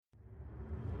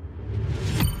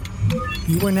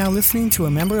You are now listening to a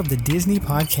member of the Disney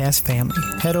Podcast family.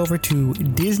 Head over to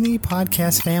Disney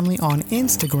Podcast Family on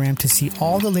Instagram to see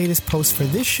all the latest posts for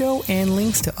this show and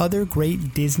links to other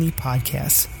great Disney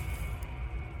podcasts.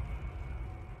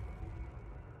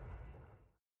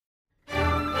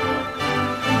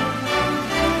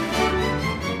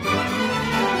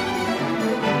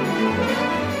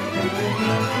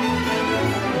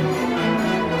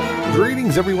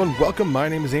 Greetings, everyone. Welcome. My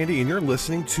name is Andy, and you're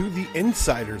listening to The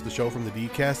Insiders, the show from the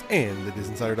DCast and the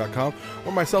DisneyInsider.com,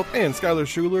 where myself and Skylar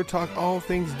Schuler talk all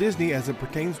things Disney as it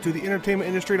pertains to the entertainment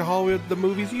industry, to Hollywood, the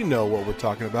movies. You know what we're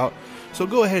talking about. So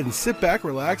go ahead and sit back,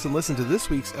 relax, and listen to this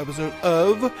week's episode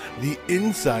of The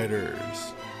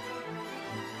Insiders.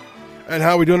 And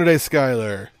how are we doing today,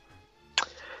 Skylar?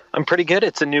 I'm pretty good.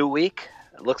 It's a new week.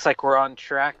 It looks like we're on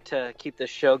track to keep this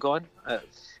show going.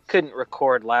 Couldn't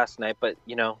record last night, but,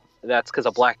 you know, that's because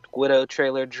a Black Widow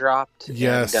trailer dropped.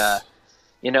 Yes. And,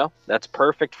 you know, that's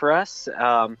perfect for us.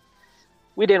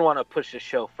 We didn't want to push the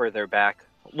show further back.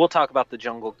 We'll talk about the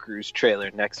Jungle Cruise trailer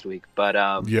next week, but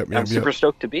I'm super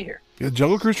stoked to be here. Yeah,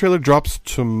 Jungle Cruise trailer drops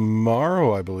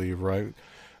tomorrow, I believe, right?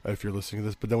 If you're listening to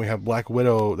this. But then we have Black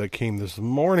Widow that came this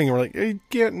morning, and we're like, hey,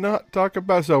 can't not talk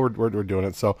about it, so we're doing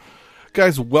it. So,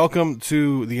 guys, welcome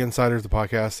to The Insiders, the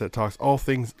podcast that talks all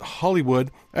things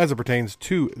Hollywood as it pertains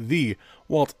to the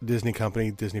Walt Disney Company,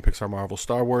 Disney, Pixar, Marvel,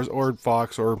 Star Wars, or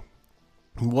Fox, or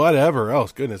whatever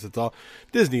else. Goodness, it's all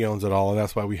Disney owns it all, and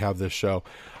that's why we have this show.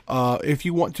 If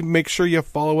you want to make sure you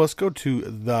follow us, go to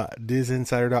the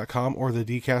DisInsider.com or the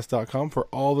DCast.com for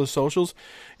all the socials.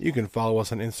 You can follow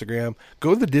us on Instagram.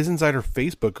 Go to the DisInsider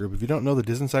Facebook group. If you don't know, the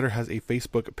DisInsider has a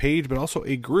Facebook page, but also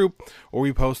a group where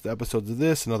we post episodes of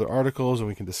this and other articles, and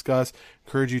we can discuss.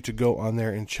 Encourage you to go on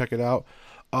there and check it out.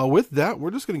 With that,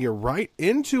 we're just going to get right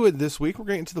into it this week. We're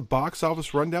getting into the box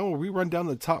office rundown, where we run down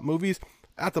the top movies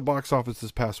at the box office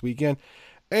this past weekend.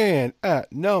 And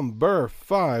at number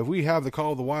 5, we have The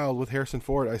Call of the Wild with Harrison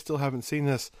Ford. I still haven't seen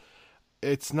this.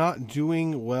 It's not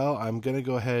doing well. I'm going to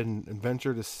go ahead and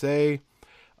venture to say,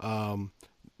 not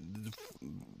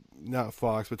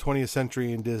Fox, but 20th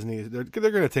Century and Disney, they're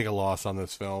going to take a loss on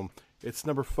this film. It's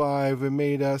number 5. It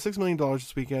made $6 million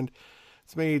this weekend.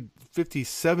 It's made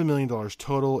 $57 million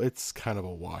total. It's kind of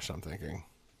a wash, I'm thinking.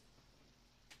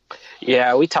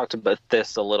 Yeah, we talked about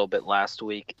this a little bit last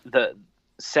week.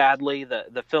 Sadly,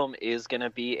 the film is going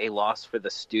to be a loss for the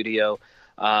studio.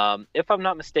 If I'm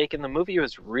not mistaken, the movie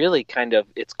was really kind of,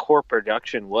 its core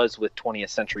production was with 20th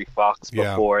Century Fox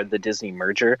before the Disney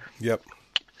merger. Yep.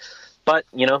 But,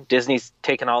 you know, Disney's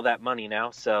taken all that money now,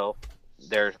 so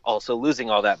they're also losing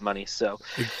all that money. So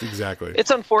exactly,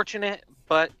 it's unfortunate,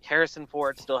 but Harrison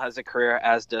Ford still has a career,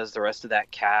 as does the rest of that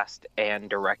cast and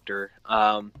director.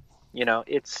 You know,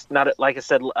 it's not, like I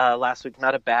said last week,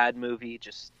 not a bad movie,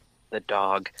 just the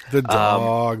dog. The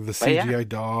CGI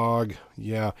dog.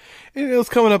 Yeah. And it was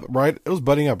coming up right. It was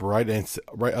butting up right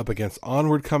up against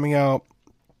Onward coming out,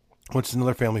 which is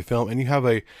another family film. And you have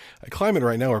a climate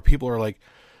right now where people are like,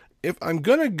 if I'm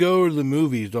going to go to the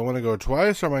movies, do I want to go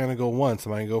twice or am I going to go once?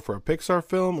 Am I going to go for a Pixar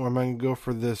film or am I going to go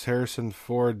for this Harrison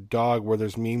Ford dog where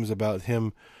there's memes about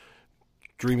him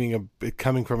dreaming of it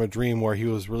coming from a dream where he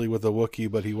was really with a Wookiee,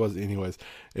 but he was. Anyways,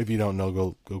 if you don't know,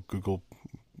 go Google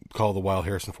Call of the Wild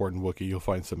Harrison Ford and Wookiee. You'll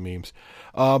find some memes.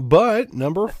 But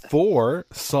number 4,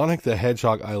 Sonic the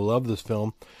Hedgehog. I love this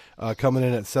film. Coming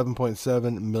in at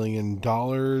 $7.7 million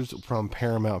from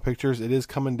Paramount Pictures. It is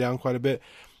coming down quite a bit.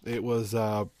 It was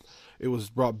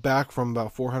brought back from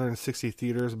about 460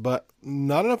 theaters, but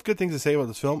not enough good things to say about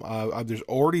this film. There's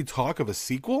already talk of a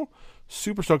sequel.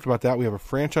 Super stoked about that. We have a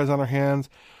franchise on our hands,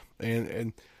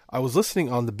 and I was listening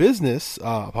on the business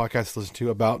podcast to listen to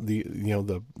about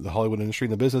the Hollywood industry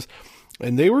and the business,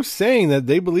 and they were saying that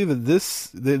they believe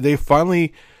that they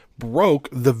finally broke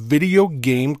the video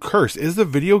game curse. Is the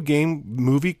video game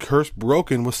movie curse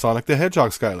broken with Sonic the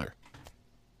Hedgehog, Skylar?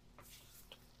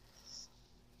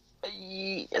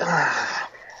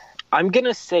 I'm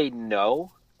gonna say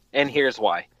no, and here's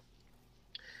why.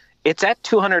 It's at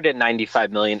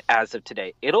 $295 million as of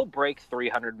today. It'll break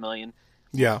 $300 million.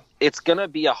 Yeah. It's going to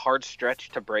be a hard stretch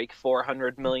to break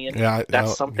 $400 million. Yeah,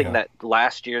 that's something that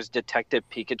last year's Detective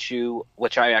Pikachu,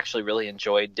 which I actually really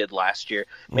enjoyed, did last year.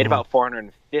 Made about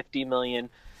 $450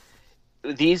 million.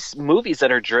 These movies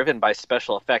that are driven by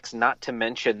special effects, not to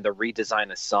mention the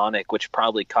redesign of Sonic, which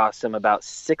probably cost them about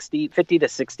 $50 to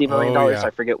 $60 million. I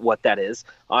forget what that is,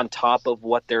 on top of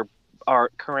what our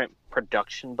current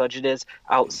production budget is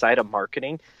outside of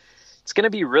marketing. It's going to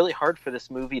be really hard for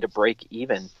this movie to break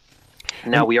even.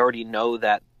 Now, we already know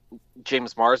that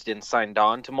James Marsden signed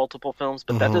on to multiple films,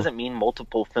 but that doesn't mean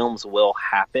multiple films will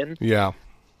happen. Yeah.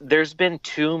 there's been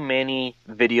too many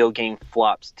video game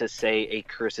flops to say a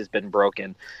curse has been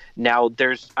broken. Now,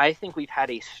 I think we've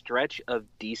had a stretch of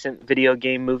decent video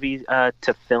game movie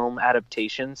to film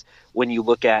adaptations. When you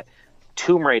look at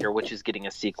Tomb Raider, which is getting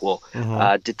a sequel,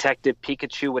 Detective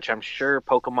Pikachu, which I'm sure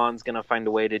Pokemon's going to find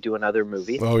a way to do another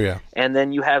movie. Oh yeah. And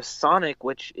then you have Sonic,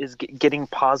 which is getting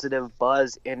positive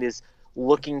buzz and is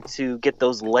looking to get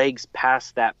those legs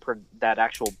past that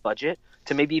actual budget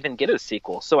to maybe even get a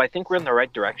sequel. So I think we're in the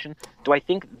right direction. Do I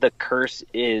think the curse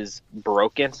is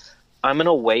broken? I'm going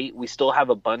to wait. We still have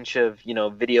a bunch of,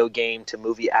 video game to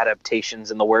movie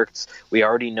adaptations in the works. We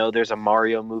already know there's a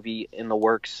Mario movie in the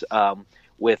works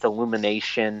with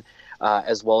Illumination,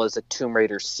 as well as a Tomb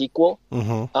Raider sequel.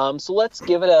 So let's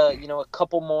give it a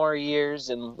couple more years,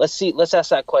 and let's ask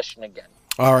that question again.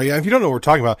 All right. Yeah. If you don't know what we're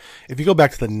talking about, if you go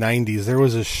back to the 90s, there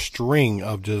was a string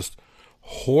of just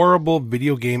horrible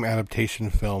video game adaptation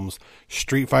films.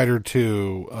 Street Fighter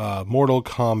 2, Mortal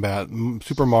Kombat,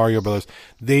 Super Mario Brothers.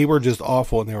 They were just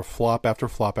awful, and they were flop after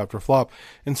flop after flop.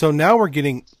 And so now we're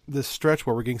getting this stretch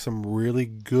where we're getting some really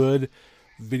good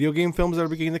video game films that are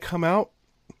beginning to come out.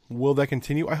 Will that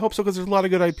continue? I hope so, because there's a lot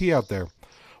of good IP out there.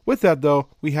 With that, though,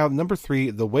 we have number 3,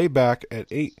 The Way Back, at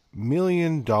 $8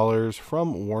 million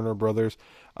from Warner Brothers.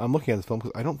 I'm looking at this film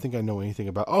because I don't think I know anything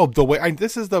about. Oh,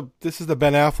 this is the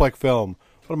Ben Affleck film.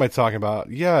 What am I talking about?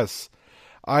 Yes,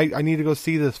 I need to go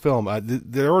see this film.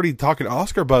 They're already talking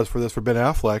Oscar buzz for this for Ben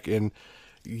Affleck, and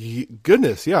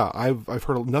goodness, yeah, I've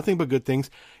heard nothing but good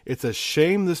things. It's a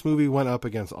shame this movie went up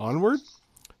against Onward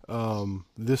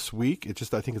this week.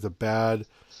 I think it's a bad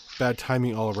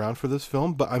timing all around for this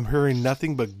film, but I'm hearing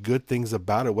nothing but good things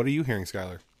about it. What are you hearing,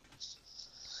 Skylar?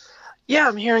 Yeah,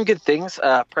 I'm hearing good things,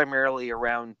 primarily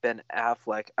around Ben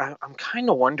Affleck. I'm kind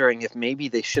of wondering if maybe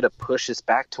they should have pushed this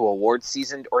back to awards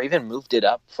season, or even moved it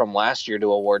up from last year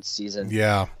to awards season.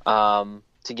 Yeah.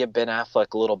 To give Ben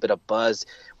Affleck a little bit of buzz.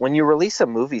 When you release a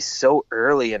movie so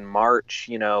early in March,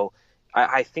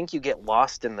 I think you get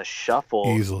lost in the shuffle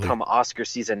easily come Oscar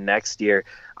season next year.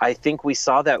 I think we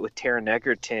saw that with Taron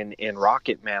Egerton in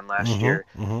Rocket Man last year.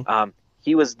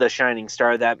 He was the shining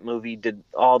star of that movie, did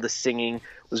all the singing,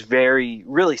 was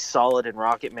really solid in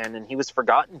Rocket Man, and he was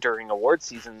forgotten during award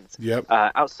seasons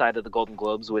outside of the Golden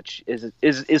Globes, which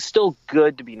is still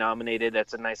good to be nominated.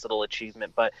 That's a nice little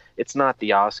achievement, but it's not the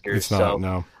Oscars. It's not,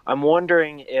 no. I'm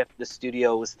wondering if the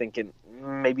studio was thinking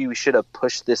maybe we should have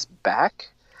pushed this back.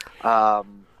 But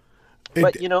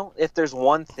if there's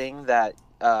one thing that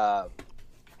a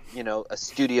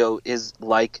studio is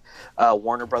like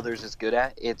Warner Brothers is good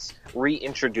at, it's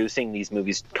reintroducing these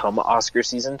movies come Oscar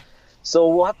season. So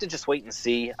we'll have to just wait and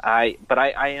see. I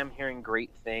am hearing great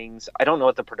things. I don't know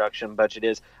what the production budget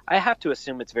is. I have to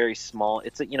assume it's very small.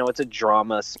 It's a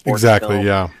drama sports film,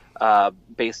 yeah.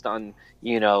 Based on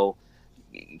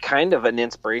kind of an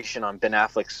inspiration on Ben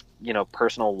Affleck's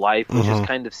personal life, which is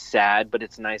kind of sad, but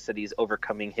it's nice that he's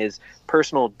overcoming his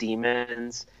personal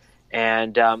demons.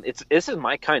 And this is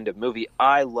my kind of movie.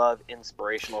 I love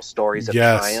inspirational stories of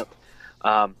triumph.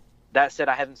 That said,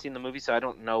 I haven't seen the movie, so I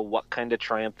don't know what kind of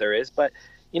triumph there is. But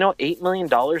 $8 million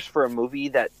for a movie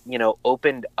that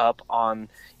opened up on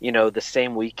the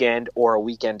same weekend or a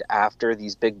weekend after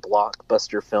these big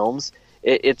blockbuster films.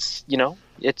 It's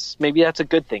maybe that's a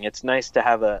good thing. It's nice to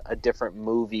have a different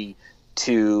movie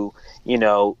to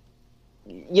to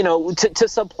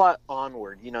subplot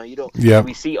Onward.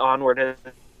 We see Onward as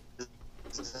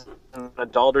an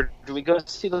adult, or do we go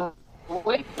see the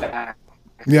Way Back?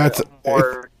 Yeah, it's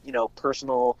more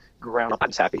personal ground. I'm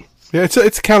just happy. Yeah,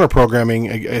 it's counter programming.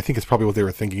 I think it's probably what they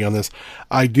were thinking on this.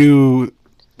 I'm kind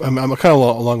of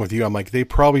along with you. I'm like, they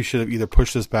probably should have either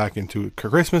pushed this back into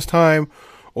Christmas time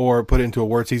or put it into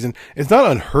award season. It's not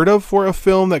unheard of for a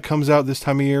film that comes out this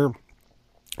time of year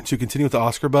to continue with the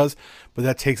Oscar buzz, but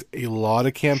that takes a lot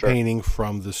of campaigning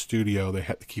from the studio. They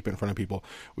had to keep it in front of people.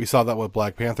 We saw that with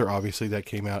Black Panther. Obviously, that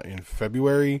came out in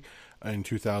February in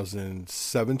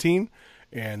 2017,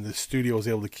 and the studio was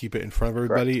able to keep it in front of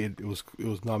everybody. It was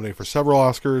nominated for several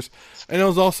Oscars, and it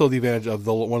was also the advantage of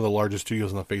one of the largest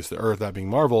studios on the face of the earth, that being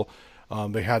Marvel.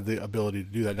 They had the ability to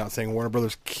do that. Not saying Warner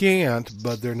Brothers can't,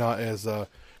 but they're not as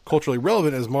culturally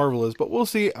relevant as Marvel is. But we'll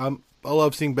see. I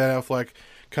love seeing Ben Affleck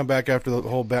come back after the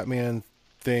whole Batman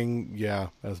thing. Yeah,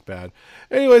 that's bad.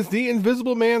 Anyways, The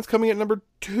Invisible Man's coming at number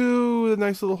 2. The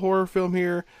nice little horror film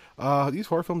here. These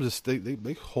horror films,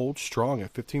 they hold strong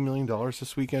at $15 million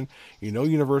this weekend.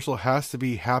 Universal has to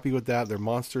be happy with that. Their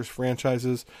Monsters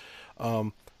franchises.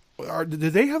 Did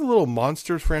they have a little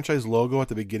Monsters franchise logo at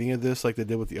the beginning of this like they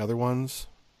did with the other ones?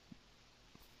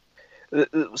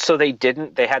 So they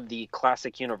didn't. They had the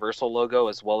classic Universal logo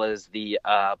as well as the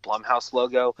Blumhouse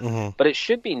logo. Mm-hmm. But it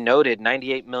should be noted,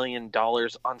 $98 million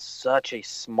on such a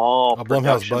small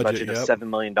production budget of $7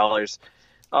 million.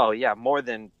 Oh yeah, more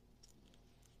than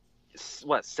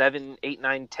what, 7, 8,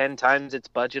 9, 10 times its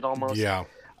budget almost. Yeah.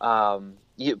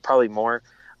 Probably more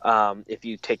if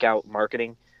you take out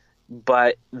marketing.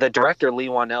 But the director Leigh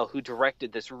Whannell, who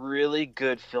directed this really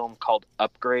good film called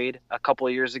Upgrade a couple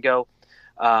of years ago,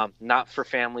 not for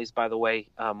families, by the way,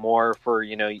 more for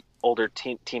older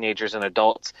teenagers and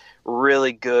adults.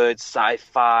 Really good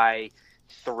sci-fi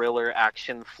thriller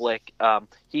action flick.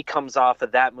 He comes off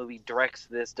of that movie, directs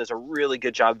this, does a really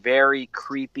good job. Very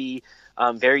creepy,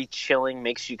 very chilling,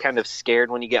 makes you kind of scared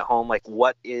when you get home, like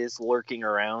what is lurking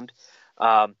around.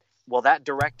 Well, that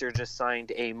director just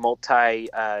signed a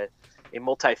multi-film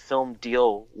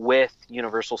deal with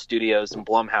Universal Studios and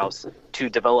Blumhouse to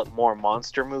develop more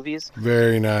monster movies.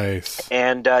 Very nice.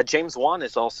 And James Wan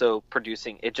is also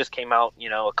producing. It just came out,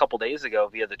 a couple days ago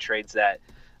via the trades that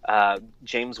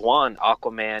James Wan,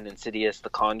 Aquaman, Insidious, The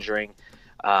Conjuring,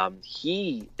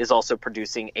 he is also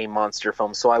producing a monster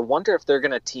film. So I wonder if they're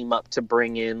going to team up to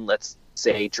bring in, let's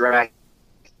say,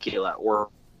 Dracula or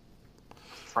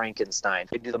Frankenstein.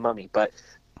 They do The Mummy, but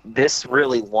this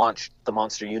really launched the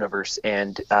monster universe,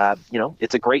 and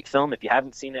it's a great film. If you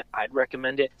haven't seen it, I'd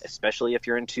recommend it, especially if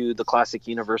you're into the classic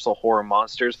Universal horror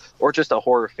monsters or just a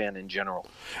horror fan in general.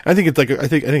 I think it's I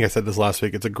think I said this last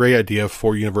week. It's a great idea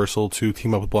for Universal to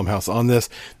team up with Blumhouse on this.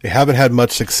 They haven't had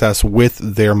much success with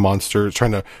their monsters,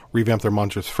 trying to revamp their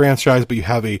monsters franchise, but you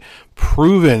have a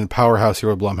proven powerhouse here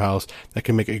with Blumhouse that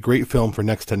can make a great film for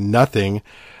next to nothing.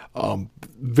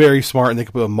 Very smart, and they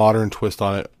can put a modern twist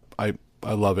on it.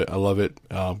 I love it.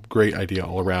 Great idea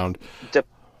all around.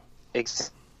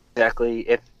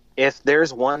 Exactly. If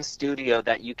there's one studio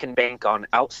that you can bank on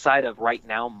outside of right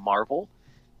now Marvel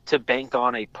to bank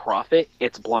on a profit,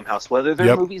 it's Blumhouse. Whether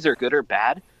their movies are good or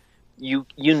bad, you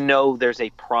know there's a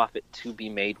profit to be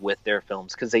made with their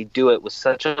films because they do it with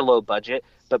such a low budget,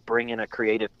 but bring in a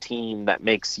creative team that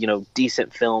makes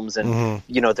decent films, and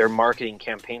their marketing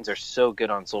campaigns are so good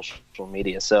on social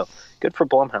media. So good for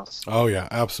Blumhouse. Oh yeah,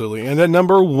 absolutely. And at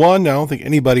number 1, I don't think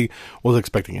anybody was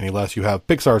expecting any less. You have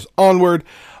Pixar's Onward.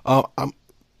 I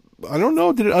don't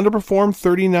know, did it underperform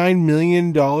 $39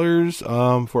 million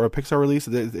for a Pixar release?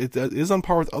 It is on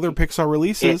par with other Pixar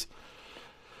releases.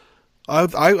 I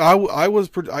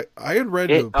had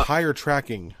read higher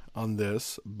tracking on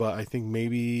this, but I think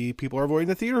maybe people are avoiding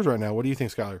the theaters right now. What do you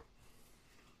think, Skylar?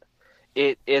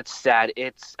 It's sad.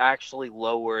 It's actually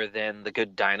lower than The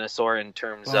Good Dinosaur in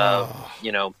terms of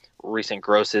recent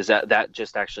grosses. That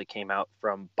just actually came out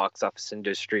from Box Office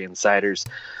Industry Insiders.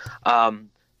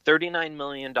 $39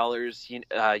 million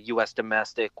U.S.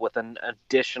 domestic with an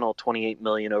additional $28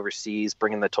 million overseas,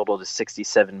 bringing the total to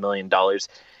 $67 million.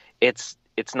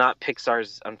 It's not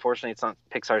Pixar's, unfortunately, it's not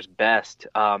Pixar's best.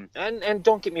 And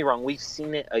don't get me wrong, we've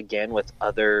seen it again with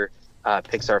other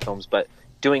Pixar films, but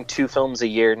doing 2 films a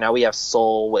year, now we have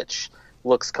Soul, which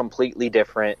looks completely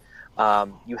different.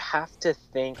 You have to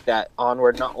think that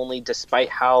Onward, not only despite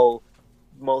how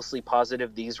mostly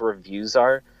positive these reviews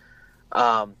are,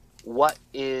 what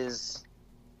is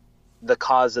the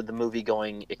cause of the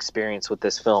movie-going experience with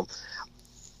this film?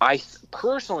 I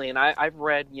personally, and I've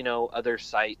read, other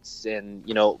sites and,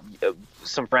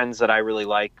 some friends that I really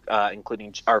like,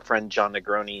 including our friend John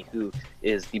Negroni, who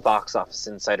is the box office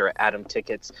insider at Atom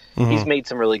Tickets. He's made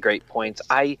some really great points.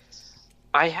 I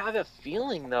have a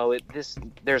feeling, though,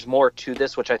 there's more to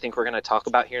this, which I think we're going to talk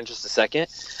about here in just a second.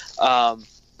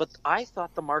 But I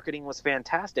thought the marketing was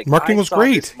fantastic. Marketing was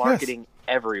great. Marketing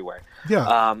everywhere.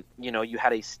 Yeah. You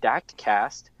had a stacked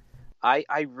cast.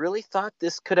 I really thought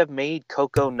this could have made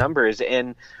Coco numbers,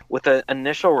 and with an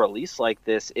initial release like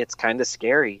this, it's kind of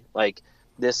scary. Like,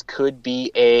 this could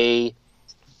be I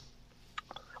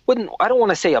don't want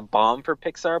to say a bomb for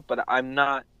Pixar, but I'm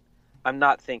not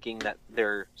thinking that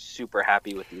they're super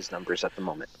happy with these numbers at the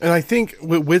moment. And I think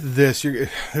with this,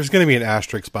 there's going to be an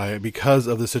asterisk by it because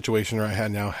of the situation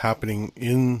right now happening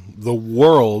in the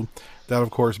world. That, of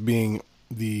course, being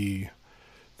the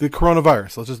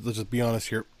coronavirus. Let's just be honest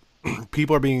here.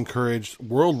 People are being encouraged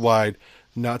worldwide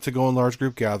not to go in large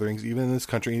group gatherings, even in this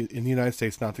country, in the United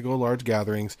States, not to go in large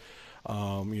gatherings,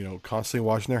 constantly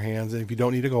washing their hands. And if you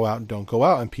don't need to go out, don't go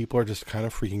out. And people are just kind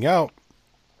of freaking out,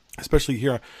 especially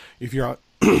here. If you're on,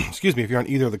 if you're on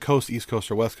either the coast, East Coast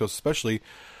or West Coast, especially,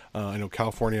 I know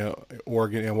California,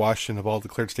 Oregon, and Washington have all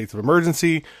declared states of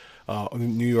emergency.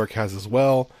 New York has as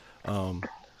well.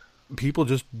 people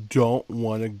just don't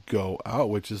want to go out,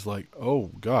 which is like,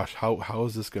 oh gosh, how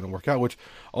is this going to work out? Which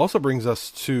also brings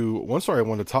us to one story I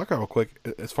wanted to talk about real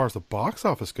quick. As far as the box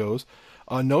office goes,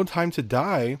 No Time to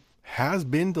Die has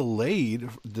been delayed.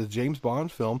 The James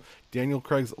Bond film, Daniel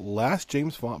Craig's last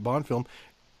James Bond film,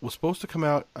 was supposed to come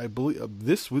out, I believe,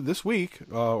 this week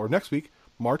or next week,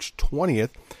 March 20th.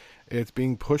 It's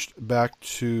being pushed back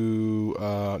to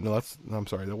I'm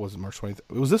sorry, that wasn't March 20th.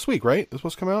 It was this week, right? It was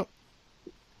supposed to come out.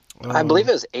 I believe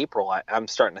it was April. I'm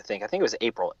starting to think. I think it was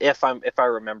April, if I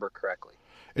remember correctly.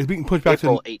 It's being pushed back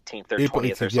April to 18th or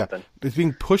 20th or something. Yeah. It's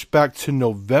being pushed back to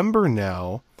November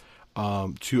now,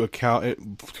 to account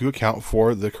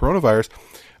for the coronavirus.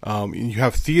 You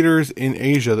have theaters in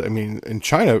Asia. I mean, in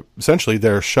China, essentially,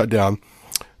 they're shut down.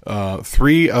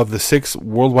 3 of the 6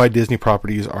 worldwide Disney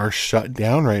properties are shut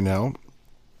down right now,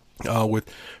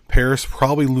 with Paris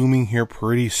probably looming here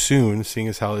pretty soon, seeing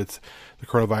as how the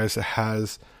coronavirus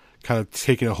has kind of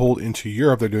taken a hold into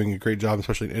Europe. They're doing a great job,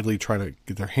 especially in Italy, trying to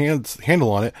get their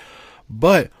handle on it.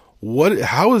 But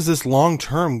how is this long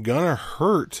term gonna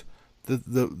hurt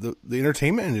the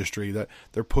entertainment industry? That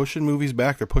they're pushing movies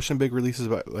back, they're pushing big releases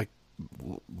back, like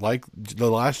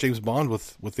the last James Bond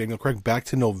with Daniel Craig back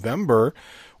to November,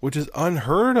 which is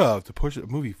unheard of, to push a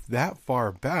movie that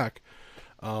far back.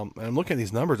 And I'm looking at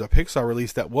these numbers. A Pixar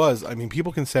release that was, I mean,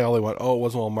 people can say all they want, oh, it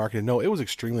wasn't well marketed. No, it was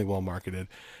extremely well marketed.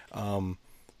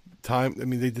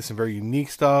 They did some very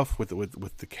unique stuff with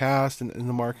the cast and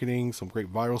the marketing, some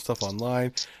great viral stuff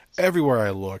online. Everywhere I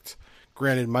looked,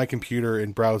 granted, my computer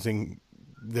and browsing,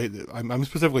 I'm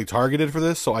specifically targeted for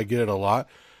this, so I get it a lot.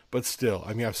 But still,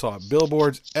 I mean, I saw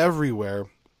billboards everywhere.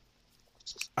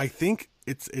 I think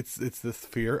it's this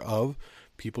fear of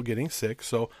people getting sick.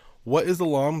 So what is the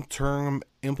long-term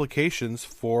implications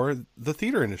for the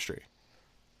theater industry?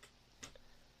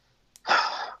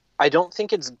 I don't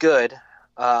think it's good.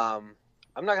 I'm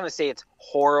not going to say it's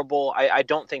horrible. I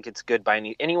don't think it's good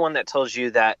by anyone that tells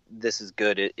you that this is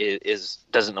good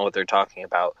doesn't know what they're talking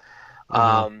about.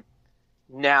 Mm-hmm.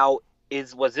 Now,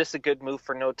 was this a good move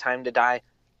for No Time to Die?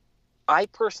 I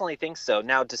personally think so.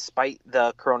 Now, despite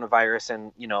the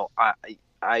coronavirus,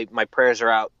 and my prayers are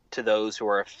out to those who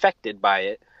are affected by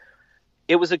it.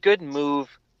 It was a good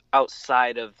move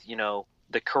outside of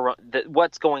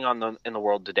what's going on in the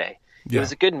world today. Yeah. It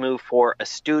was a good move for a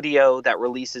studio that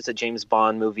releases a James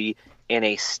Bond movie in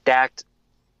a stacked,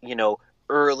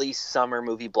 early summer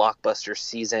movie blockbuster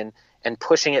season and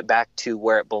pushing it back to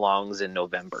where it belongs in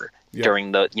November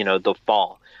during the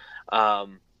fall.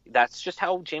 That's just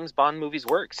how James Bond movies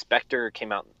work. Spectre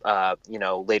came out,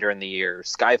 later in the year.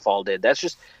 Skyfall did. It's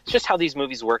just how these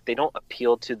movies work. They don't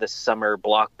appeal to the summer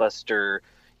blockbuster,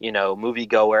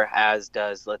 moviegoer as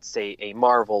does, let's say, a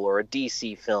Marvel or a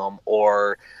DC film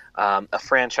or a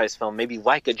franchise film, maybe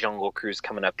like a Jungle Cruise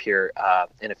coming up here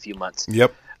in a few months.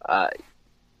 Yep.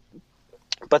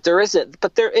 But there is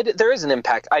an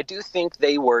impact. I do think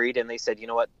they worried and they said, you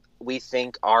know what? We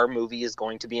think our movie is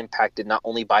going to be impacted not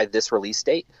only by this release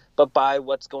date, but by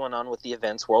what's going on with the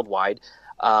events worldwide.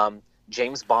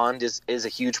 James Bond is a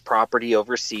huge property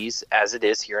overseas, as it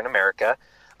is here in America.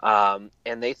 And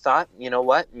they thought, you know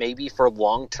what, maybe for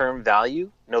long-term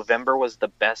value, November was the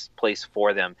best place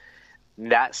for them.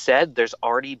 That said, there's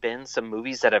already been some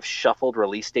movies that have shuffled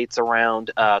release dates around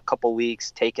a couple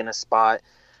weeks, taken a spot.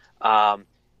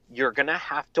 You're going to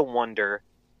have to wonder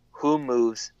who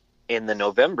moves in the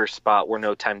November spot where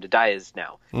No Time to Die is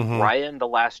now. Mm-hmm. Raya and the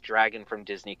Last Dragon from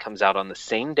Disney comes out on the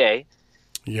same day.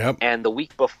 Yep. And the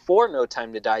week before No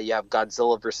Time to Die, you have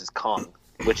Godzilla vs. Kong,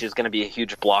 which is going to be a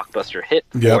huge blockbuster hit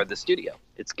for the studio.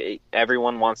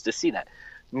 Everyone wants to see that.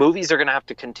 Movies are going to have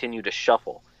to continue to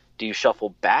shuffle. Do you shuffle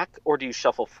back or do you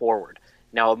shuffle forward?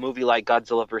 Now, a movie like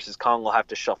Godzilla vs. Kong will have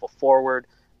to shuffle forward.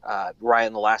 Raya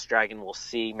and the Last Dragon, we'll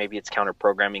see. Maybe it's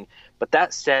counter-programming. But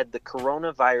that said, the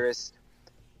coronavirus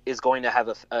is going to have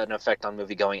an effect on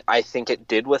movie-going. I think it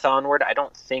did with Onward. I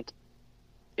don't think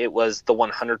it was the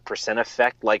 100%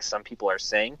 effect like some people are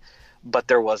saying, but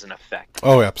there was an effect.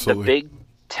 Oh, absolutely. The big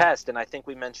test, and I think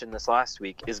we mentioned this last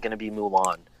week, is going to be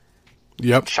Mulan.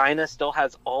 Yep. China still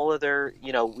has all of their,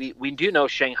 we do know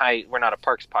Shanghai, we're not a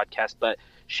parks podcast, but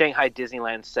Shanghai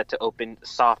Disneyland's set to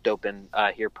soft open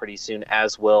here pretty soon,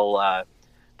 as will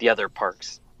the other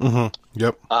parks. Mm-hmm.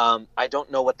 Yep. I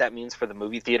don't know what that means for the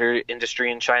movie theater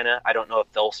industry in China. I don't know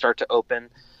if they'll start to open.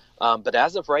 But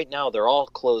as of right now, they're all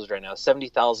closed right now.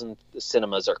 70,000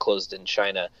 cinemas are closed in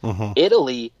China. Mm-hmm.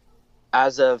 Italy,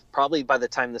 as of probably by the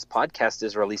time this podcast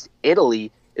is released,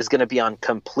 Italy is going to be on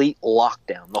complete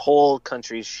lockdown. The whole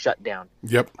country's shut down.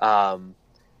 Yep.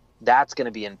 That's going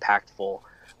to be impactful.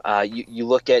 You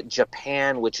look at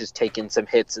Japan, which has taken some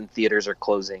hits and theaters are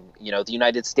closing. You know, the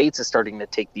United States is starting to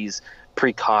take these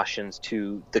precautions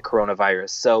to the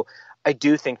coronavirus. So I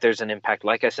do think there's an impact.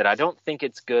 Like I said, I don't think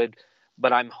it's good,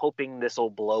 but I'm hoping this will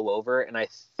blow over, and I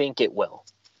think it will.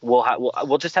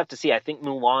 We'll just have to see. I think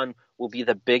Mulan will be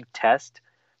the big test,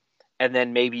 and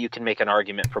then maybe you can make an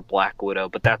argument for Black Widow,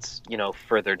 but that's, you know,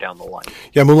 further down the line.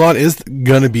 Yeah, Mulan is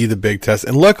going to be the big test,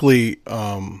 and luckily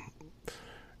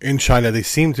in China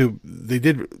they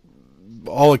did,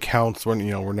 all accounts,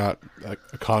 we're not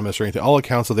economists or anything, all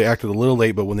accounts, so they acted a little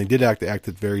late, but when they did act, they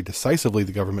acted very decisively,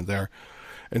 the government there.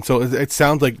 And so it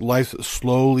sounds like life's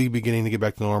slowly beginning to get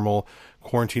back to normal.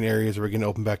 Quarantine areas are beginning to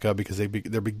open back up because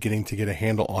they're beginning to get a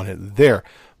handle on it there.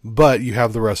 But you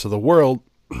have the rest of the world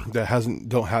that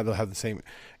don't have the same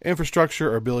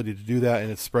infrastructure or ability to do that, and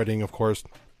it's spreading, of course,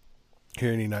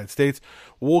 here in the United States.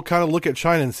 We'll kind of look at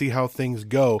China and see how things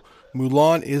go.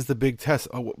 Mulan is the big test.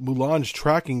 Mulan's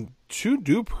tracking to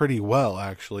do pretty well,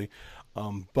 actually.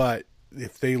 But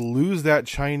if they lose that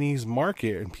Chinese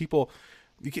market, and people,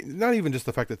 not even just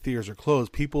the fact that theaters are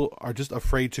closed, people are just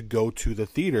afraid to go to the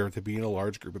theater to be in a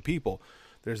large group of people.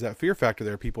 There's that fear factor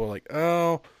there. People are like,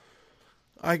 oh,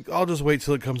 I'll just wait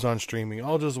till it comes on streaming.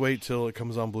 I'll just wait till it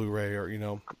comes on Blu-ray, or, you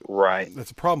know. Right.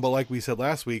 That's a problem. But like we said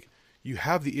last week, you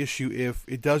have the issue if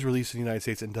it does release in the United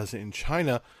States and doesn't in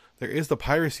China. There is the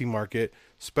piracy market,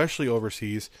 especially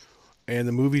overseas, and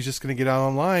the movie's just going to get out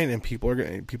online, and people are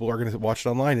going to watch it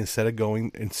online instead of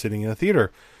going and sitting in a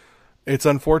theater. It's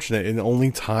unfortunate, and only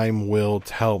time will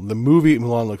tell. The movie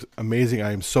Mulan looks amazing.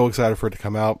 I am so excited for it to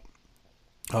come out.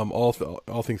 All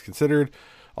things considered,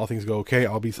 all things go okay,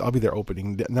 I'll be there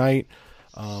opening night.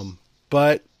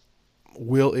 But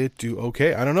will it do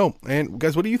okay? I don't know. And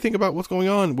guys, what do you think about what's going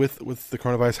on with the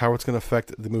coronavirus? How it's going to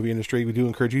affect the movie industry? We do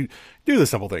encourage you to do the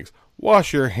simple things.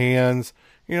 Wash your hands.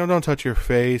 You know, don't touch your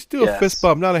face. Do a fist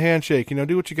bump, not a handshake. You know,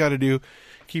 do what you got to do.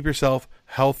 Keep yourself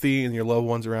healthy and your loved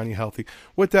ones around you healthy.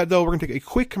 With that, though, we're going to take a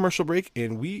quick commercial break,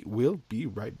 and we will be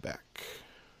right back.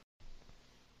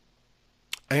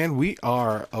 And we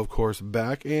are, of course,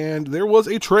 back. And there was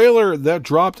a trailer that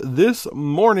dropped this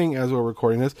morning as we're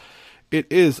recording this. It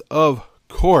is, of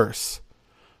course,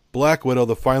 Black Widow,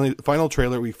 the final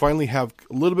trailer. We finally have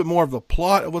a little bit more of the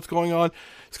plot of what's going on.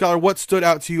 Skylar, what stood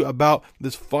out to you about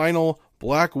this final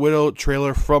Black Widow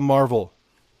trailer from Marvel?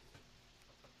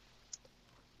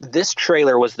 This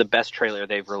trailer was the best trailer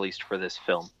they've released for this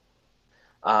film.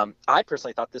 I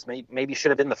personally thought this maybe should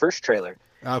have been the first trailer.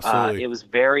 Absolutely. It was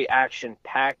very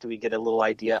action-packed. We get a little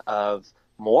idea of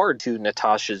more to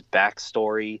Natasha's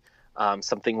backstory,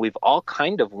 something we've all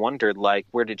kind of wondered, like,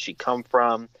 where did she come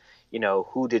from? You know,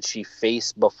 who did she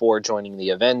face before joining the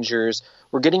Avengers?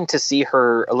 We're getting to see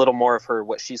her, a little more of her,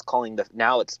 what she's calling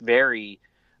now it's very...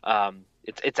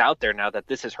 It's out there now that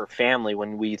this is her family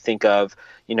when we think of,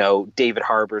 you know, David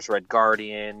Harbour's Red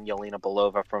Guardian, Yelena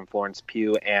Belova from Florence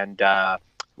Pugh, and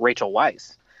Rachel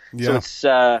Weisz. Yeah.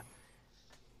 So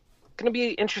it's going to be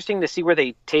interesting to see where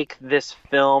they take this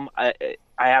film. I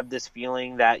have this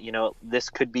feeling that, you know,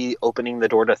 this could be opening the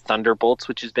door to Thunderbolts,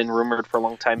 which has been rumored for a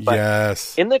long time. But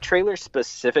yes. In the trailer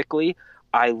specifically,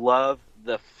 I love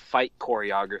the fight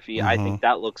choreography. Mm-hmm. I think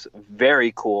that looks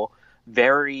very cool,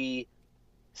 very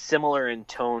similar in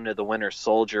tone to The Winter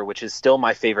Soldier, which is still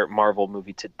my favorite Marvel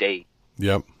movie to date.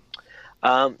 Yep.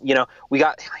 You know, we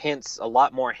got a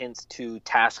lot more hints to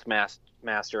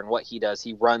Taskmaster and what he does.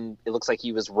 It looks like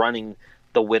he was running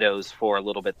the Widows for a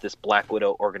little bit, this Black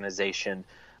Widow organization.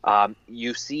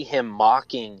 You see him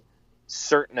mocking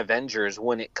certain Avengers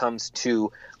when it comes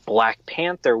to Black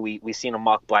Panther. We seen him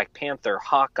mock Black Panther,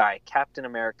 Hawkeye, Captain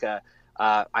America.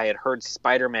 I had heard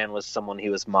Spider-Man was someone he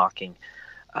was mocking.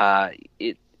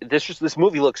 This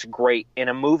movie looks great, in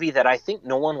a movie that I think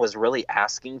no one was really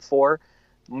asking for.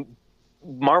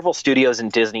 Marvel Studios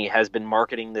and Disney has been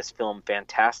marketing this film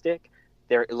fantastic.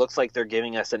 It looks like they're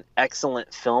giving us an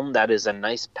excellent film that is a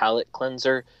nice palate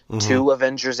cleanser to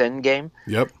Avengers Endgame.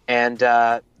 Yep. And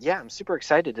I'm super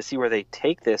excited to see where they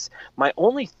take this. My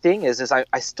only thing is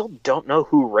I still don't know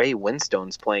who Ray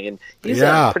Winstone's playing, and he's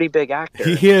a pretty big actor.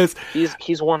 He is.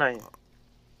 He's one I.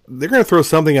 They're going to throw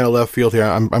something out of left field here.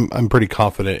 I'm pretty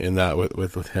confident in that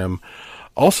with him.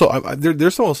 Also,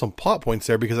 there's some plot points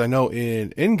there, because I know in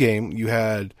Endgame you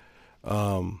had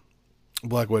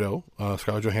Black Widow,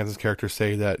 Scarlett Johansson's character,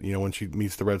 say that, you know, when she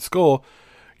meets the Red Skull,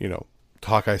 you know,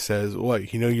 Hawkeye says,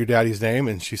 "What, you know your daddy's name?"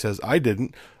 And she says, "I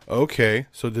didn't." Okay,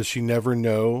 so does she never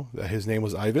know that his name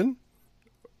was Ivan?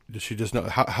 Does she just know?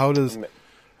 How does?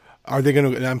 Are they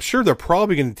going to? I'm sure they're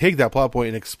probably going to take that plot point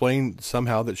and explain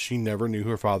somehow that she never knew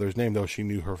her father's name, though she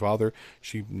knew her father.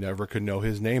 She never could know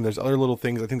his name. There's other little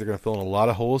things. I think they're going to fill in a lot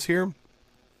of holes here,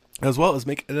 as well as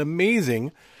make an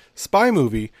amazing spy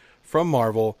movie from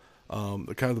Marvel.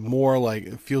 Kind of more like,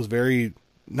 it feels very,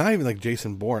 not even like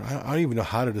Jason Bourne. I don't even know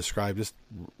how to describe, just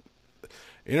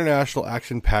international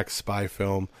action-packed spy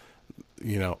film.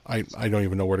 You know, I don't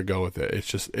even know where to go with it. It's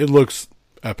just, it looks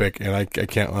epic, and I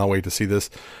can't wait to see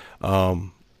this.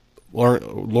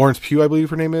 Lawrence Pugh, I believe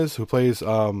her name is, who plays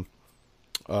Scarlett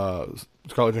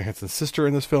Johansson's sister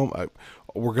in this film.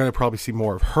 We're going to probably see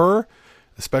more of her,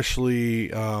 especially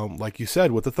like you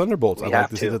said, with the Thunderbolts. I'd like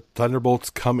to see the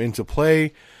Thunderbolts come into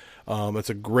play. It's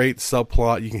a great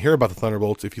subplot. You can hear about the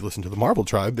Thunderbolts if you listen to the Marvel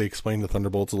Tribe. They explain the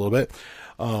Thunderbolts a little bit.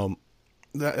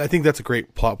 I think that's a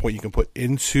great plot point you can put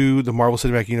into the Marvel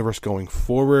Cinematic Universe going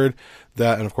forward.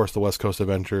 That, and of course the West Coast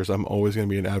Avengers. I'm always going to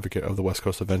be an advocate of the West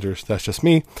Coast Avengers. That's just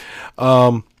me.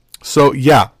 So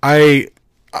yeah, I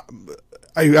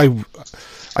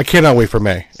cannot wait for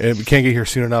May. And we can't get here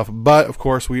soon enough. But of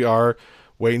course we are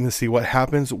waiting to see what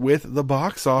happens with the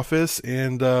box office,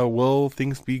 and will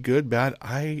things be good, bad?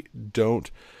 I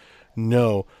don't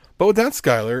know. But with that,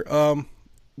 Skylar,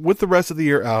 with the rest of the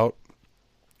year out,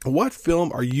 what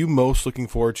film are you most looking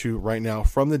forward to right now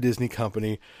from the Disney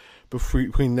company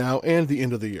between now and the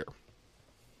end of the year?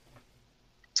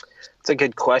 It's a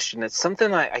good question. It's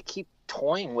something I keep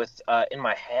toying with in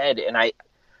my head, and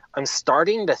I'm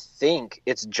starting to think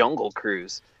it's Jungle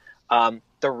Cruise.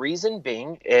 The reason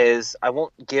being is, I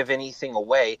won't give anything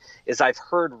away, is I've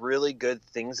heard really good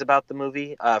things about the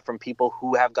movie from people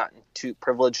who have gotten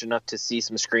privileged enough to see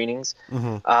some screenings.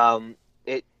 Mm-hmm.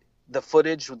 The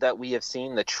footage that we have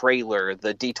seen, the trailer,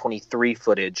 the D23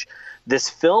 footage, this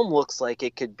film looks like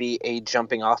it could be a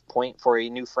jumping off point for a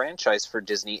new franchise for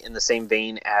Disney, in the same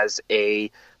vein as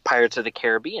a Pirates of the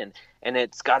Caribbean. And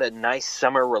it's got a nice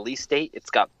summer release date. It's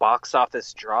got box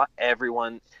office draw.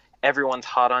 Everyone's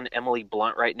hot on Emily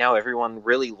Blunt right now. Everyone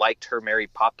really liked her Mary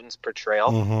Poppins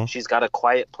portrayal. Mm-hmm. She's got A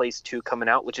Quiet Place 2 coming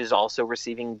out, which is also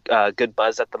receiving good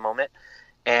buzz at the moment.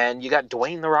 And you got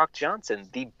Dwayne "The Rock" Johnson,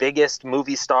 the biggest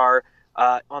movie star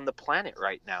on the planet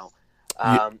right now.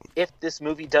 If this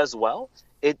movie does well,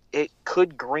 it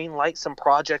could greenlight some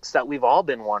projects that we've all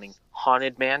been wanting.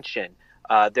 Haunted Mansion.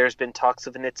 There's been talks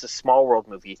of an It's a Small World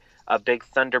movie. A Big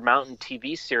Thunder Mountain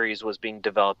TV series was being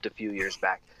developed a few years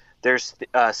back. There's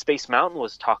Space Mountain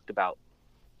was talked about.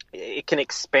 It can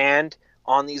expand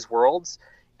on these worlds.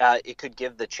 It could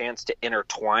give the chance to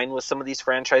intertwine with some of these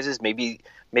franchises. Maybe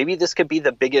this could be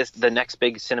the next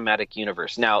big cinematic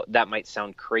universe. Now, that might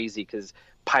sound crazy because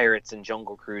Pirates and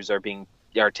Jungle Cruise are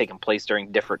taking place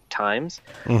during different times.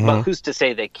 Mm-hmm. But who's to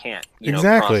say they can't,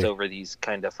 cross over these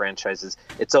kind of franchises?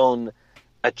 Its own,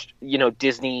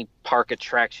 Disney park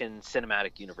attraction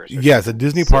cinematic universe. Yes, a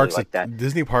Disney Parks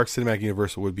cinematic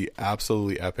universe would be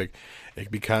absolutely epic. It'd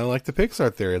be kind of like the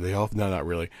Pixar theory. Not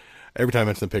really. Every time I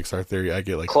mention the Pixar theory, I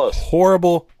get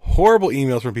horrible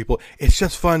emails from people. It's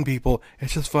just fun, people.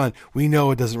 It's just fun. We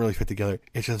know it doesn't really fit together.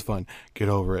 It's just fun. Get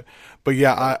over it. But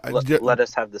yeah, let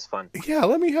us have this fun. Yeah,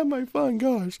 let me have my fun.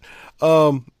 Gosh.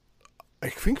 I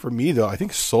think for me though, I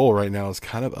think Soul right now is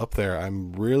kind of up there.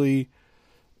 I'm really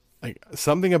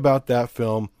something about that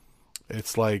film.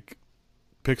 It's like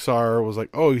Pixar was like,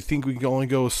 oh, you think we can only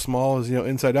go as small as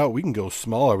Inside Out? We can go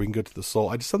smaller. We can go to the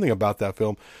Soul. Something about that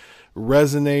film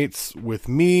resonates with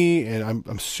me, and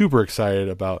I'm super excited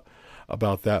about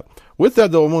that. With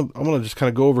that though, I'm gonna just kind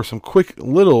of go over some quick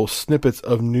little snippets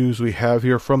of news we have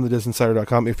here from the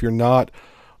DisInsider.com. If you're not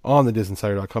on the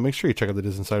DisInsider.com, make sure you check out the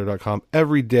DisInsider.com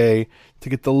every day to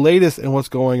get the latest and what's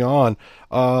going on.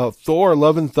 Thor: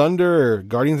 Love and Thunder,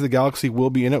 Guardians of the Galaxy will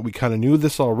be in it. We kind of knew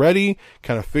this already,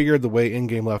 kind of figured the way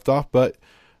Endgame left off, but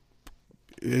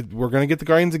we're gonna get the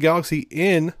Guardians of the Galaxy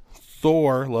in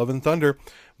Thor: Love and Thunder.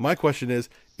 My question is,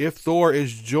 if Thor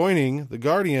is joining the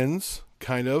Guardians,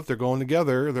 they're going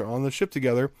together, they're on the ship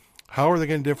together, how are they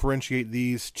going to differentiate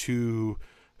these two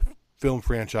film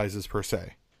franchises per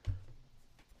se?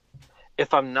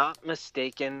 If I'm not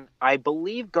mistaken, I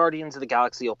believe Guardians of the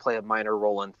Galaxy will play a minor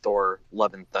role in Thor: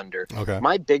 Love and Thunder. Okay.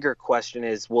 My bigger question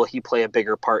is, will he play a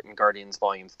bigger part in Guardians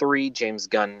Volume 3? James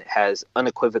Gunn has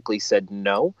unequivocally said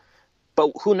no.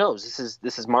 But who knows?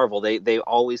 This is Marvel. They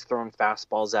always thrown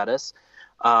fastballs at us.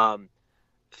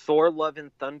 Thor: Love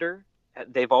and Thunder,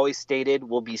 they've always stated,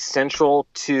 will be central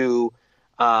to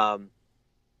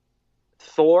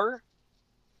Thor,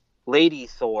 Lady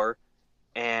Thor,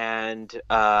 and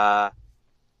why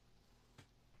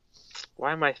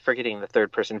am I forgetting the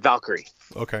third person? Valkyrie.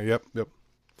 Okay, yep.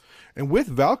 And with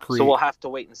Valkyrie, so we'll have to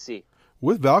wait and see.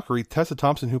 with Valkyrie, Tessa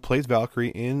Thompson, who plays Valkyrie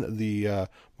in the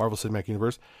Marvel Cinematic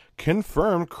Universe,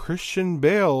 confirmed Christian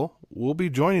Bale will be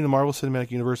joining the Marvel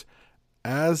Cinematic Universe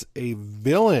as a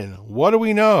villain. What do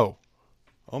we know?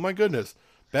 Oh my goodness.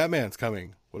 Batman's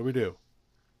coming. What do we do?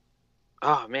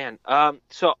 Oh, man.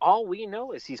 So all we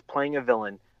know is he's playing a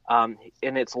villain, and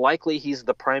it's likely he's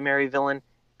the primary villain.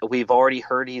 We've already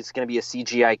heard he's going to be a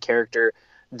CGI character.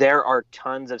 There are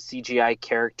tons of CGI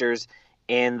characters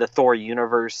in the Thor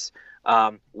universe.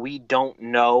 We don't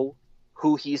know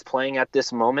who he's playing at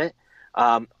this moment.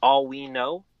 All we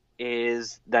know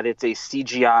is that it's a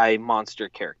CGI monster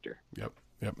character. Yep,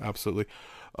 absolutely.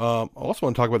 I also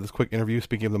want to talk about this quick interview.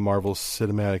 Speaking of the Marvel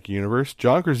Cinematic Universe,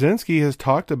 John Krasinski has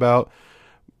talked about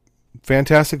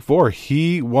Fantastic Four.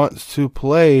 He wants to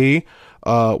play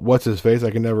what's his face?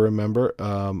 I can never remember.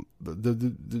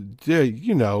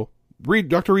 Dr.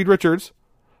 Reed Richards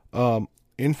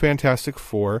in Fantastic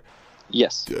Four.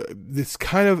 Yes. This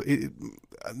kind of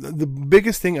the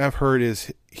biggest thing I've heard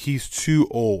is he's too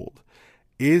old.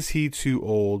 Is he too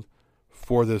old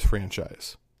for this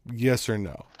franchise? Yes or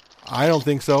no? I don't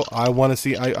think so. I want to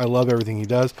see. I love everything he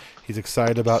does. He's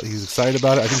excited about it.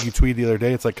 I think you tweeted the other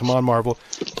day. It's like, come on, Marvel.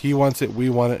 He wants it.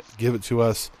 We want it. Give it to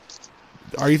us.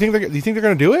 Do you think they're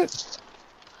going to do it?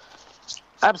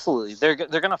 Absolutely. They're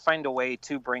going to find a way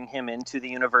to bring him into the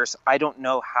universe. I don't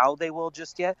know how they will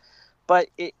just yet, but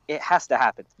it has to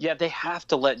happen. Yeah, they have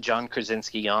to let John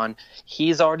Krasinski on.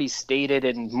 He's already stated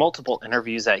in multiple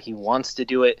interviews that he wants to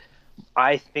do it.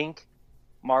 I think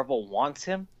Marvel wants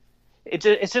him.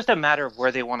 It's just a matter of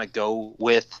where they want to go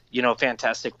with,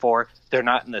 Fantastic Four. They're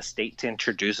not in the state to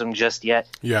introduce him just yet.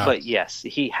 Yeah. But yes,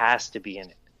 he has to be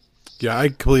in it. Yeah, I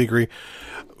completely agree.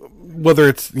 Whether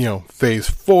it's, phase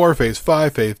 4, phase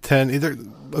 5, phase 10,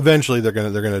 eventually they're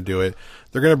gonna do it.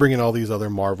 They're gonna bring in all these other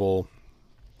Marvel,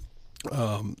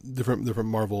 different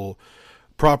Marvel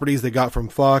properties they got from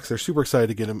Fox. They're super excited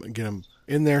to get him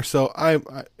in there. So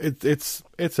it's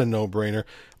a no-brainer.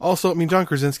 Also, John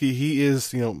Krasinski, he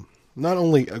is, not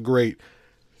only a great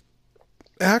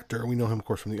actor, we know him of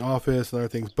course from The Office and other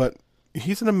things, but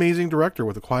he's an amazing director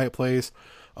with A Quiet Place,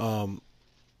 the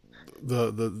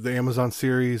Amazon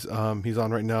series he's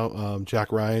on right now,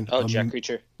 Jack Ryan. Jack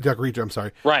Reacher. Jack Reacher, I'm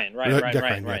sorry. Ryan.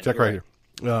 Jack Ryan.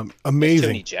 Amazing. Too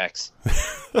many Jacks.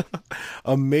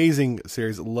 Amazing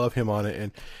series. Love him on it.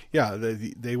 And yeah,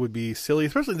 they would be silly,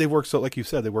 especially they work so, like you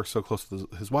said, they work so close to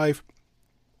his wife.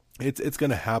 It's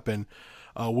going to happen.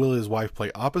 Will his wife play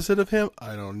opposite of him?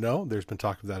 I don't know. There's been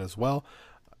talk of that as well.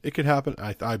 It could happen.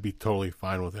 I'd be totally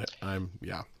fine with it.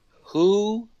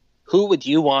 Who would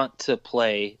you want to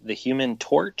play the Human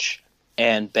Torch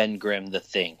and Ben Grimm the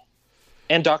Thing?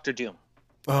 And Doctor Doom?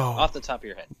 Oh, off the top of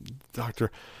your head.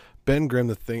 Ben Grimm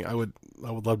the Thing. I would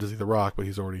love to see The Rock, but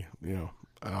he's already,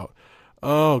 out.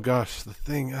 Oh gosh, the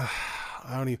Thing.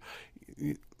 I don't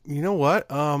even. You know what?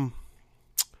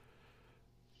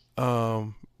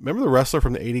 Remember the wrestler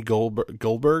from the 80s,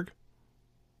 Goldberg?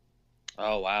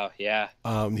 Oh wow, yeah.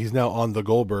 He's now on the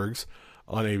Goldbergs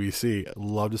on ABC. I'd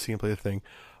love to see him play the Thing.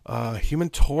 Human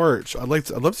Torch. I'd love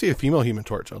to see a female Human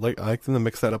Torch. I like them to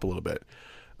mix that up a little bit.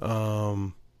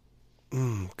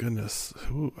 Goodness,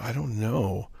 who? I don't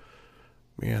know.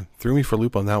 Man, threw me for a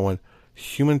loop on that one.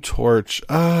 Human Torch.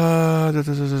 Could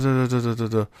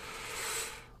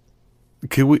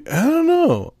we? I don't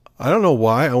know. I don't know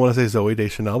why. I want to say Zooey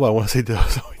Deschanel, but I want to say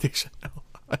Zooey Deschanel.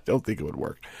 I don't think it would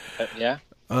work. Yeah.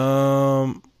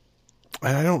 I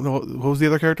don't know. What was the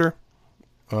other character?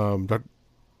 Dr.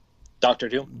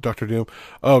 Doom. Dr. Doom.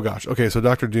 Oh gosh. Okay, so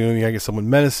Dr. Doom. You gotta get someone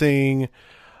menacing.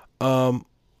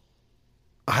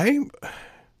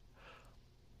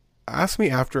 Ask me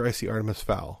after I see Artemis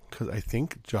Fowl, because I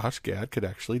think Josh Gad could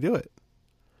actually do it.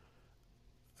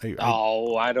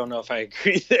 I don't know if I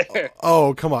agree there.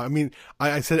 Oh, come on.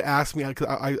 I said ask me because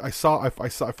I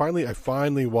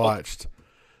finally watched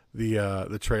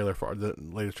the trailer for the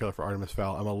latest trailer for Artemis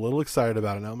Fowl. I'm a little excited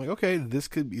about it now. I'm like, okay, this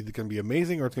could either going to be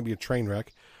amazing or it's going to be a train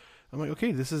wreck. I'm like,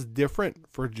 okay, this is different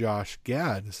for Josh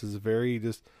Gad. This is very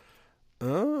just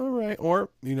all right. Or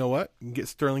you know what? Get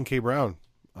Sterling K. Brown.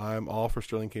 I'm all for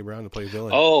Sterling K. Brown to play a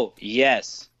villain. Oh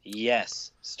yes,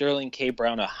 Sterling K.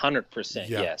 Brown, 100%.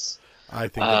 Yeah. Yes. I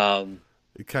think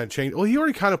it kind of changed. Well, he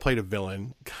already kind of played a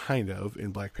villain, kind of,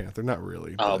 in Black Panther. Not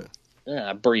really. But...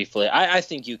 briefly. I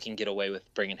think you can get away with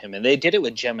bringing him in. They did it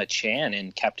with Gemma Chan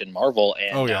in Captain Marvel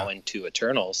and now in Two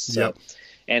Eternals. So, yep.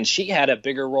 And she had a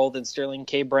bigger role than Sterling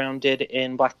K. Brown did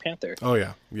in Black Panther. Oh,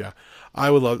 yeah. I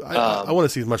would love... I want to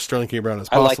see as much Sterling K. Brown as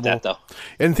possible. I like that, though.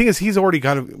 And the thing is, he's already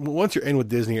kind of... Once you're in with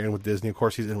Disney, you're in with Disney. Of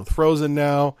course, he's in with Frozen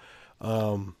now.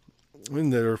 And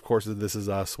there, of course, This Is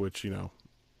Us, which,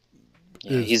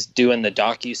 he's doing the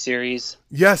docu-series.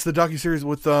 Yes, the docu-series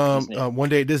with One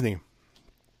Day at Disney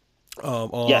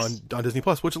on Disney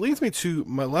Plus, which leads me to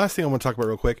my last thing I want to talk about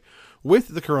real quick. With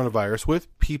the coronavirus, with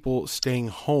people staying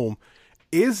home,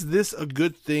 is this a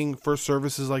good thing for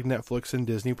services like Netflix and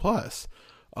Disney Plus?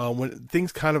 When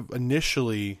things kind of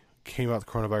initially came out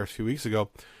the coronavirus a few weeks ago,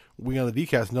 we on the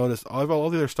DCast noticed all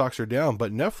the other stocks are down,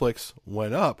 but Netflix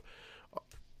went up.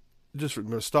 Just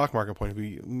from a stock market point of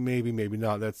view, maybe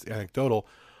not. That's anecdotal.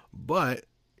 But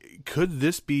could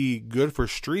this be good for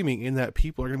streaming in that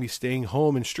people are going to be staying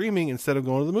home and streaming instead of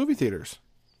going to the movie theaters?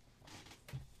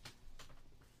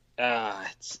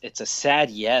 It's a sad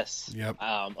yes. Yep.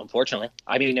 Unfortunately,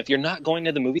 I mean, if you're not going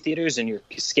to the movie theaters and you're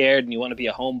scared and you want to be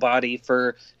a homebody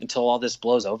until all this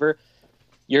blows over,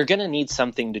 you're going to need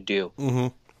something to do. Mm-hmm.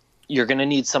 You're going to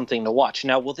need something to watch.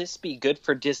 Now, will this be good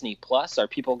for Disney Plus? Are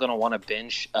people going to want to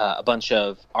binge a bunch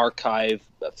of archive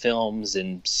films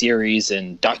and series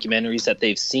and documentaries that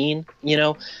they've seen,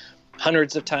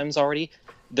 hundreds of times already?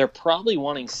 They're probably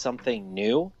wanting something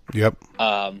new. Yep.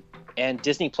 And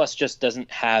Disney Plus just doesn't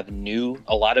have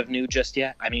a lot of new just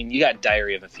yet. I mean, you got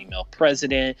Diary of a Female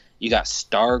President. You got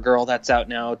Stargirl that's out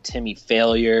now. Timmy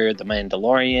Failure, The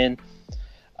Mandalorian.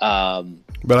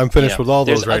 But I'm finished with all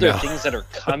those right now. There's other things that are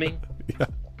coming. Yeah.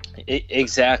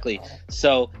 Exactly.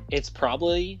 So it's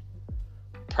probably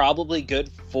good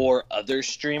for other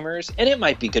streamers, and it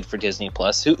might be good for Disney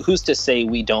Plus. Who's to say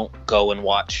we don't go and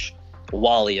watch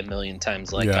WALL-E a million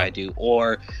times like I do,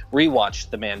 or rewatch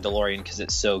The Mandalorian because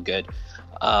it's so good.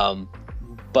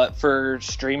 But for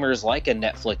streamers like a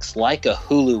Netflix, like a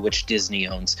Hulu, which Disney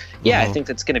owns, I think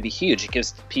that's going to be huge. It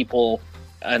gives people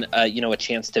a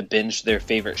chance to binge their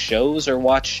favorite shows or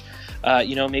watch,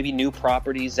 maybe new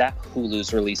properties that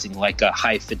Hulu's releasing, like a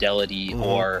High Fidelity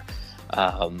or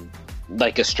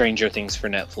like a Stranger Things for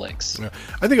Netflix. Yeah.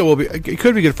 I think it will be. It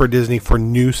could be good for Disney for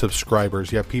new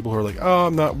subscribers. You have people who are like, "Oh,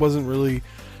 wasn't really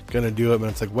gonna do it," but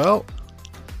it's like, well,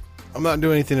 I'm not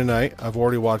doing anything tonight. I've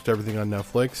already watched everything on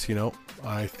Netflix.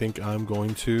 I think I'm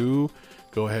going to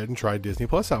go ahead and try Disney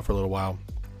Plus out for a little while.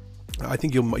 I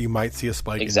think you might see a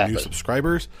spike in new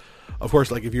subscribers. Of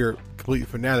course, like if you're complete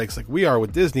fanatics like we are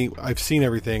with Disney, I've seen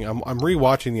everything. I'm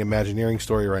rewatching the Imagineering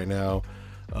story right now.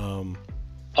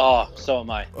 So am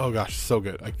I. Oh gosh, so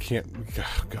good. I can't.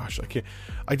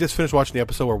 I just finished watching the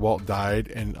episode where Walt died,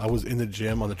 and I was in the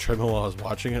gym on the treadmill while I was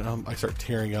watching it. I start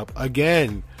tearing up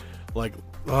again. Like,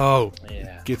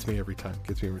 gets me every time.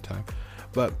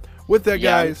 But with that,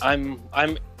 guys,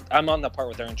 I'm on the part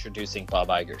where they're introducing Bob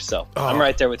Iger, so I'm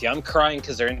right there with you. I'm crying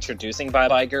because they're introducing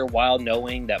Bob Iger while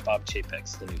knowing that Bob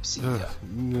Chapek's the new CEO.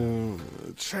 No,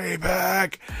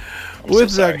 Chapek.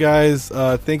 With that, guys,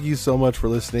 thank you so much for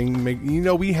listening.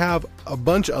 We have a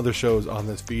bunch of other shows on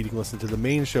this feed. You can listen to the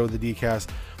main show, the DCast,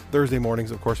 Thursday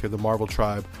mornings. Of course, we have the Marvel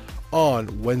Tribe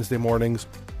on Wednesday mornings.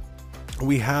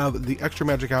 We have the Extra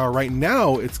Magic Hour right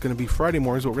now. It's going to be Friday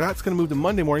mornings, but that's going to move to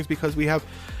Monday mornings because we have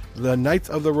the Knights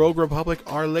of the Rogue Republic,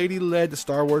 Our Lady-led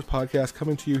Star Wars podcast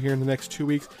coming to you here in the next 2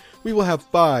 weeks. We will have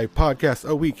 5 podcasts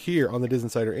a week here on the Diz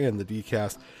Insider and the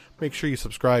DCast. Make sure you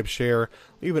subscribe, share,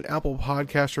 leave an Apple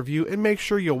Podcast review, and make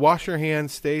sure you wash your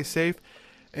hands, stay safe.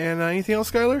 And anything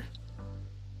else, Skyler?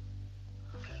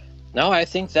 No, I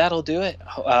think that'll do it.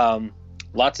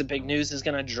 Lots of big news is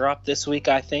going to drop this week,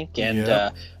 I think, and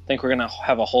I think we're going to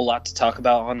have a whole lot to talk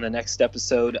about on the next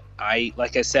episode.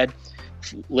 Like I said,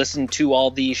 listen to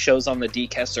all the shows on the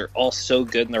DCast. They're all so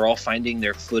good, and they're all finding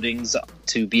their footings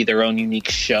to be their own unique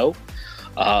show.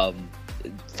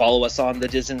 Follow us on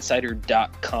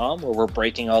thedizinsider.com, where we're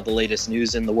breaking all the latest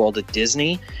news in the world of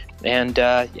Disney. And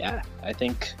I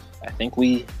think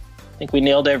we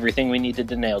nailed everything we needed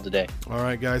to nail today. All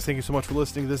right, guys, thank you so much for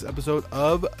listening to this episode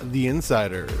of The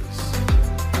Insiders.